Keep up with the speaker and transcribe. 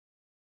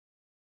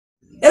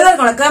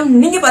எல்லாருக்கும் வணக்கம்.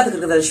 நீங்க பாத்துட்டு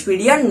இருக்கிறது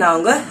Pedia, நான்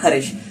உங்க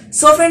ஹரிஷ்.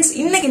 சோ ஃப்ரெண்ட்ஸ்,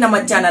 இன்னைக்கு நம்ம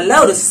சேனல்ல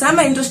ஒரு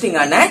செம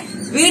இன்ட்ரெஸ்டிங்கான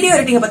வீடியோ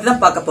எடிட்டிங் பத்தி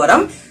தான் பார்க்க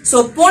போறோம். சோ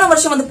போன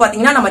வருஷம் வந்து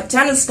பாத்தீங்கன்னா நம்ம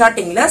சேனல்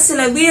ஸ்டார்டிங்ல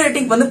சில வீடியோ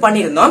எடிட்டிங் வந்து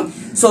பண்ணிருந்தோம்.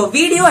 So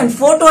video and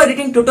photo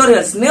editing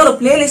டியூட்டோரியல்ஸ்னு ஒரு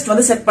பிளேலிஸ்ட்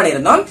வந்து செட்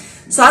பண்ணிருந்தோம்.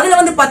 சோ அதுல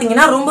வந்து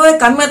பாத்தீங்கன்னா ரொம்பவே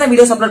கம்மியா தான்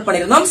வீடியோஸ் அப்லோட்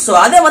பண்ணிருந்தோம். சோ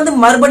அதை வந்து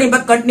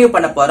மறுபடியும் கண்டினியூ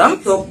பண்ண போறோம்.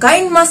 சோ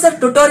Kinemaster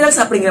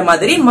டியூட்டோரியல்ஸ் அப்படிங்கிற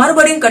மாதிரி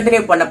மறுபடியும்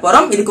கண்டினியூ பண்ண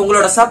போறோம். இதுக்கு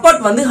உங்களோட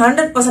சப்போர்ட் வந்து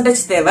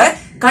 100% தேவை.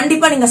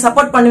 கண்டிப்பா நீங்க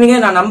சப்போர்ட்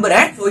பண்ணுவீங்கன்னு நான்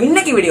நம்புறேன்.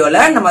 இன்னைக்கு வீடியோல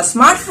நம்ம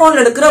ஸ்மார்ட்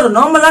போன்ல எடுக்கிற ஒரு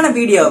நார்மலான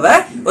வீடியோவை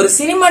ஒரு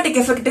சினிமாட்டிக்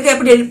எஃபெக்ட்டுக்கு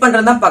எப்படி எடிட்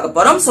பண்றதா பார்க்க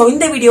போறோம். சோ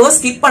இந்த வீடியோவை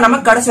ஸ்கிப் பண்ணாம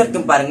கடைசி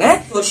வரைக்கும் பாருங்க.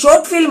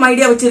 ஷார்ட் ஃபில்ம்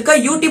ஐடியா வச்சிருக்க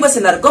யூடியூபர்ஸ்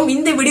எல்லாருக்கும்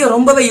இந்த வீடியோ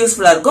ரொம்பவே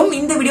யூஸ்ஃபுல்லா இருக்கும்.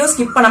 இந்த வீடியோ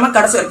ஸ்கிப் பண்ணாம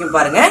கடைசி வரைக்கும்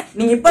பாருங்க.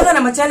 நீங்க இப்பதான்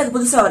நம்ம சேனலுக்கு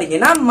புதுசா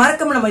வரீங்கன்னா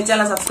மறக்காம நம்ம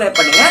சேனலை சப்ஸ்கிரைப்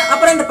பண்ணுங்க.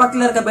 அப்புறம் இந்த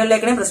பக்கத்துல இருக்க பெல்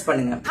ஐக்கனை பிரஸ்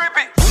பண்ணுங்க.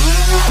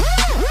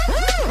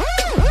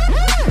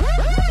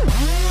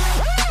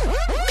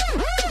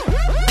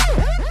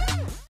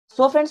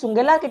 ஸோ ஃப்ரெண்ட்ஸ்,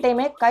 உங்கள்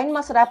எல்லாருக்கிட்டையுமே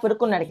Kinemaster ஆப்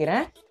இருக்குன்னு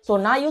நினைக்கிறேன். ஸோ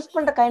நான் யூஸ்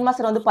பண்ணுற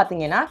Kinemaster வந்து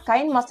பார்த்தீங்கன்னா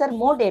Kinemaster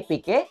மோட்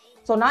ஏபிகே.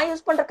 ஸோ நான்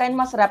யூஸ் பண்ணுற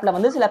Kinemaster ஆப்பில்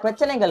வந்து சில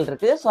பிரச்சனைகள்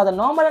இருக்குது. ஸோ அதை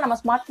நார்மலாக நம்ம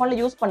ஸ்மார்ட் ஃபோனில்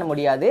யூஸ் பண்ண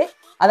முடியாது.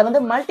 அதை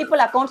வந்து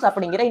மல்டிபிள் அக்கௌண்ட்ஸ்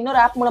அப்படிங்கிற இன்னொரு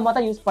ஆப் மூலமாக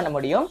தான் யூஸ் பண்ண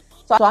முடியும்.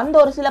 ஸோ அந்த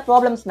ஒரு சில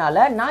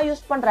ப்ராப்ளம்ஸ்னால நான்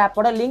யூஸ் பண்ணுற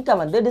ஆப்போட லிங்கை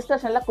வந்து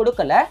டிஸ்கிரிப்ஷனில்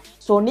கொடுக்கல.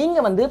 ஸோ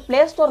நீங்கள் வந்து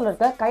பிளே ஸ்டோரில்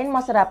இருக்க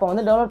Kinemaster ஆப்பை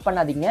வந்து டவுன்லோட்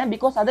பண்ணாதீங்க.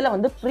 பிகாஸ் அதில்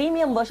வந்து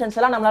ப்ரீமியம் வெர்ஷன்ஸ்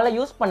எல்லாம் நம்மளால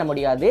யூஸ் பண்ண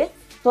முடியாது.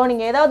 ஸோ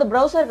நீங்கள் ஏதாவது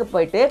ப்ரௌசருக்கு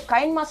போயிட்டு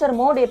Kinemaster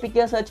மோட்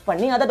ஏபிகே சர்ச்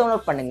பண்ணி அதை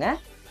டவுன்லோட் பண்ணுங்க.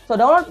 ஸோ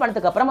டவுன்லோட்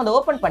பண்ணதுக்கு அப்புறம் அதை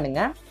ஓப்பன்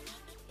பண்ணுங்க.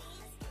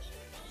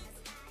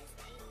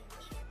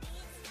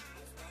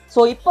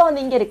 ஸோ இப்போ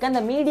வந்து இங்கே இருக்க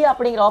இந்த மீடியா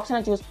அப்படிங்கிற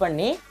ஆப்ஷனை சூஸ்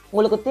பண்ணி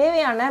உங்களுக்கு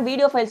தேவையான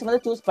வீடியோ ஃபைல்ஸ்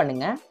வந்து சூஸ்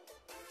பண்ணுங்க.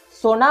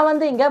 ஸோ நான்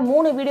வந்து இங்கே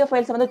 3 வீடியோ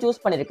ஃபைல்ஸ் வந்து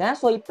சூஸ் பண்ணியிருக்கேன்.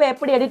 ஸோ இப்போ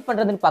எப்படி எடிட்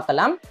பண்ணுறதுன்னு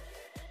பார்க்கலாம்.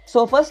 ஸோ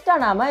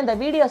ஃபர்ஸ்ட்டாக நாம இந்த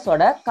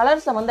வீடியோஸோட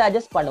கலர்ஸை வந்து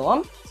அட்ஜஸ்ட்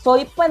பண்ணுவோம். ஸோ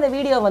இப்போ இந்த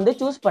வீடியோ வந்து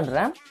சூஸ்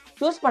பண்ணுறேன்.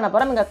 சூஸ் பண்ண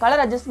அப்புறம் இங்கே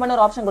கலர் அட்ஜஸ்ட்மெண்ட்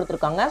ஒரு ஆப்ஷன்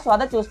கொடுத்துருக்காங்க. ஸோ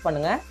அதை சூஸ்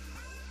பண்ணுங்க.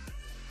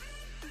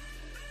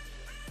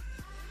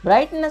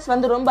 பிரைட்னஸ்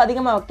வந்து ரொம்ப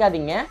அதிகமாக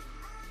வைக்காதீங்க.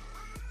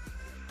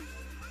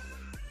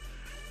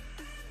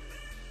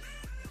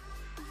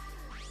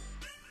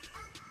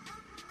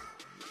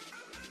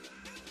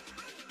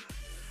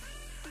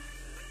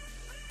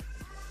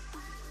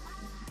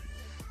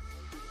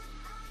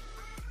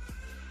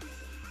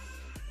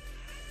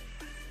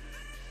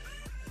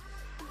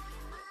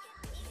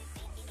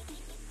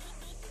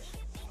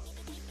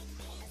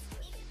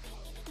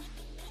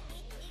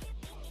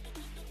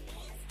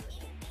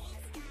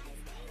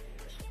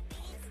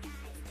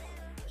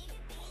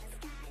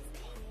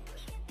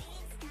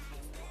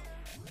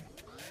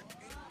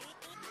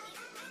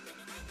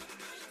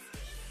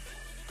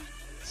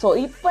 ஸோ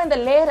இப்போ இந்த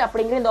லேயர்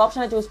அப்படிங்கிற இந்த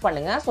ஆப்ஷனை சூஸ்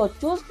பண்ணுங்க. ஸோ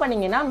சூஸ்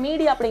பண்ணீங்கன்னா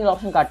மீடியா அப்படிங்கிற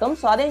ஆப்ஷன் காட்டும்.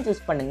 ஸோ அதையும் சூஸ்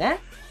பண்ணுங்க.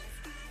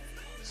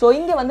 ஸோ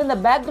இங்கே வந்து இந்த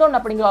பேக்ரவுண்ட்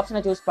அப்படிங்கிற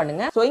ஆப்ஷனை சூஸ்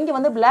பண்ணுங்க. ஸோ இங்கே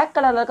வந்து பிளாக்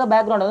கலர்ல இருக்க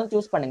பேக்ரவுண்டை வந்து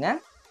சூஸ் பண்ணுங்க.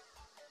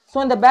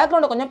 ஸோ இந்த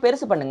பேக்ரவுண்டை கொஞ்சம்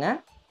பெருசு பண்ணுங்க.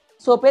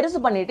 ஸோ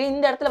பெருசு பண்ணிட்டு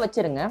இந்த இடத்துல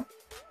வச்சிருங்க.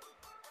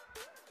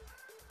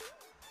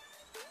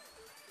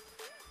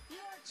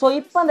 ஸோ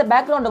இப்போ அந்த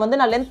பேக்ரவுண்டை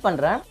வந்து நான் லென்த்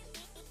பண்றேன்.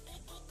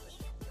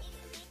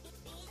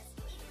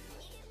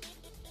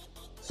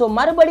 ஸோ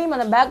மறுபடியும்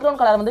அந்த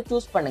பேக்ரவுண்ட் கலர் வந்து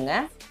சூஸ் பண்ணுங்க.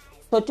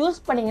 ஸோ சூஸ்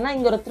பண்ணீங்கன்னா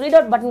இங்கே ஒரு 3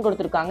 டாட் பட்டன்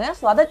கொடுத்துருக்காங்க.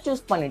 ஸோ அதை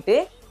சூஸ் பண்ணிட்டு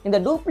இந்த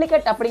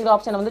டூப்ளிகேட் அப்படிங்கிற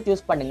ஆப்ஷனை வந்து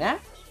சூஸ் பண்ணுங்க.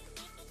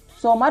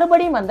 ஸோ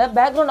மறுபடியும் அந்த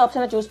பேக்ரவுண்ட்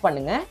ஆப்ஷனை சூஸ்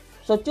பண்ணுங்க.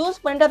 ஸோ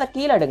சூஸ் பண்ணிட்டு அதை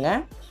கீழே எடுங்க.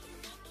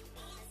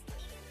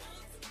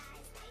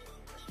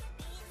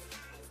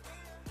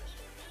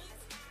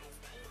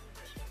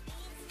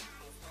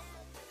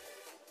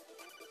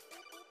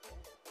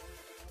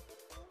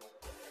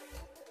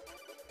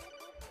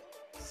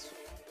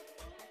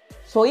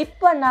 ஸோ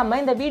இப்போ நாம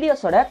இந்த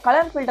வீடியோஸோட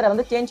கலர் ஃபில்டரை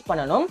வந்து சேஞ்ச்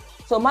பண்ணணும்.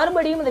 ஸோ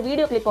மறுபடியும் இந்த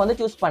வீடியோ கிளிப்பை வந்து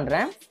சூஸ்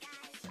பண்ணுறேன்.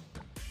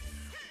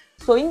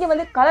 ஸோ இங்கே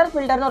வந்து கலர்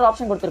ஃபில்டர்னு ஒரு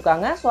ஆப்ஷன்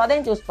கொடுத்துருக்காங்க. ஸோ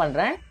அதையும் சூஸ்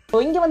பண்ணுறேன். ஸோ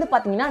இங்கே வந்து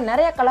பார்த்தீங்கன்னா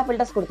நிறைய கலர்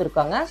ஃபில்டர்ஸ்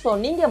கொடுத்துருக்காங்க. ஸோ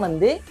நீங்கள்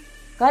வந்து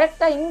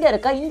கரெக்டாக இங்கே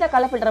இருக்க இந்த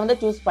கலர் ஃபில்டரை வந்து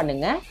சூஸ்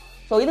பண்ணுங்க.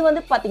 ஸோ இது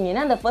வந்து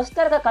பார்த்தீங்கன்னா இந்த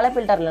ஃபர்ஸ்ட்டாக இருக்க கலர்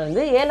ஃபில்டர்ல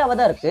இருந்து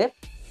 7வது இருக்குது.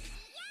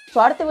 ஸோ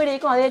அடுத்த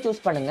வீடியோக்கும் அதே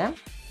சூஸ் பண்ணுங்க.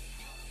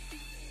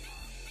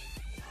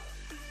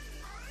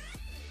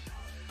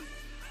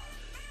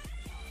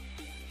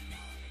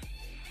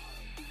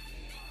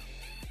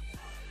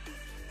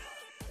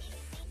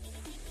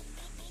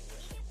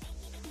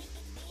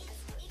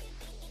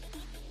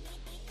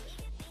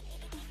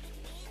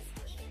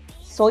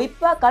 ஸோ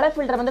இப்போ கலர்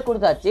ஃபில்டர் வந்து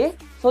கொடுத்தாச்சு.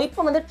 ஸோ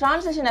இப்போ வந்து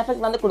டிரான்சிஷன்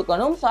எஃபெக்ட் வந்து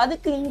கொடுக்கணும். ஸோ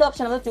அதுக்கு இந்த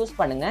ஆப்ஷன் வந்து சூஸ்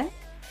பண்ணுங்க.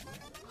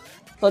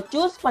 ஸோ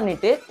சூஸ்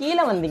பண்ணிட்டு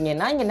கீழே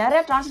வந்தீங்கன்னா இங்கே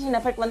நிறைய டிரான்சிஷன்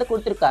எஃபெக்ட் வந்து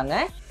கொடுத்துருக்காங்க.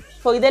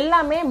 ஸோ இது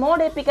எல்லாமே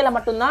மோட் ஏபிகேல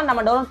மட்டும்தான்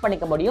நம்ம டவுன்லோட்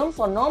பண்ணிக்க முடியும்.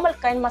 ஸோ நார்மல்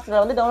Kinemaster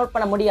வந்து டவுன்லோட்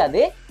பண்ண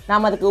முடியாது.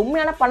 நம்ம அதுக்கு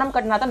உண்மையான பணம்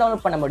கட்டினா தான்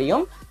டவுன்லோட் பண்ண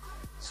முடியும்.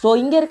 ஸோ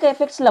இங்கே இருக்க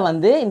எஃபெக்ட்ஸில்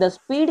வந்து இந்த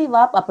ஸ்பீடி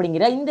வாப்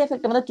அப்படிங்கிற இந்த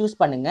எஃபெக்ட் வந்து சூஸ்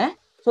பண்ணுங்க.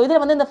 ஸோ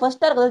இதில் வந்து இந்த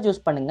ஃபர்ஸ்ட்டாக இருக்கிறத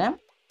சூஸ் பண்ணுங்க.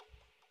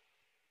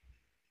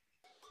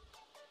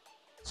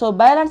 ஸோ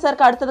பேலன்ஸாக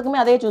இருக்க அடுத்ததுக்குமே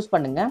அதே சூஸ்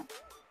பண்ணுங்க.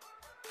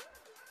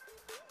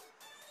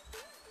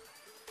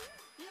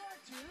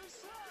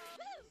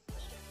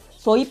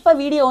 ஸோ இப்போ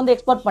வீடியோ வந்து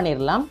எக்ஸ்போர்ட்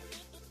பண்ணிடலாம்.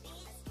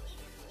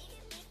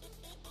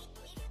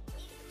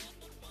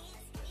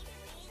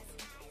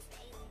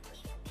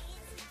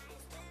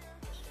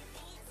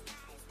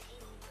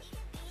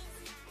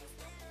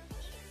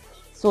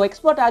 ஸோ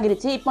எக்ஸ்போர்ட்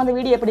ஆகிருச்சு. இப்போ அந்த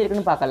வீடியோ எப்படி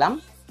இருக்குன்னு பார்க்கலாம்.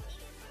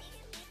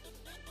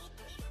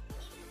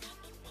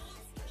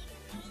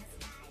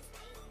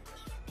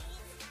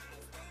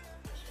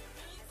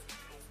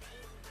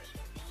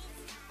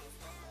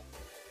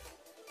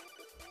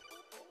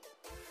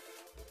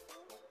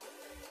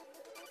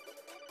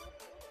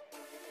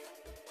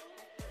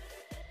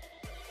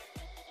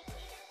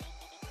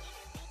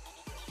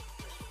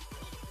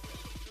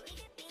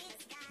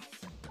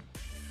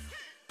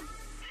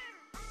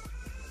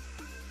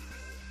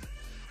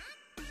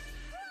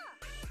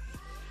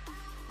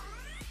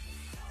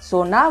 ஸோ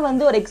நான்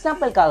வந்து ஒரு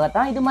எக்ஸாம்பிளுக்காக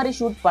தான் இது மாதிரி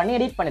ஷூட் பண்ணி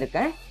எடிட்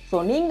பண்ணியிருக்கேன். ஸோ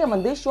நீங்கள்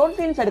வந்து ஷார்ட்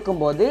ஃபிலிம்ஸ்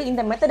எடுக்கும்போது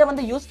இந்த மெத்தடை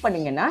வந்து யூஸ்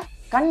பண்ணீங்கன்னா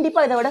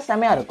கண்டிப்பாக இதை விட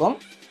செமையாக இருக்கும்.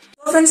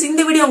 ஃப்ரெண்ட்ஸ்,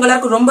 இந்த வீடியோ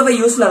உங்களுக்கு ரொம்பவே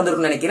யூஸ்ஃபுல்லா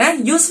இருந்திருக்கும்னு நினைக்கிறேன்.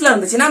 யூஸ்ஃபுல்லா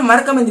இருந்துச்சுன்னா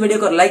மறக்காம இந்த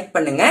வீடியோக்கு ஒரு லைக்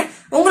பண்ணுங்க.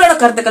 உங்களோட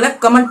கருத்துக்களை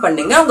கமெண்ட்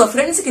பண்ணுங்க. உங்க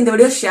ஃப்ரெண்ட்ஸுக்கு இந்த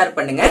வீடியோ ஷேர்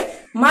பண்ணுங்க.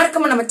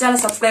 மறக்காம நம்ம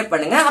சேனல் சப்ஸ்கிரைப்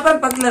பண்ணுங்க.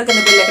 அப்புறம் பக்கத்துல இருக்க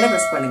இந்த பெல் ஐகானை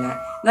பிரஸ் பண்ணுங்க.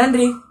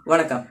 நன்றி,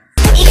 வணக்கம்.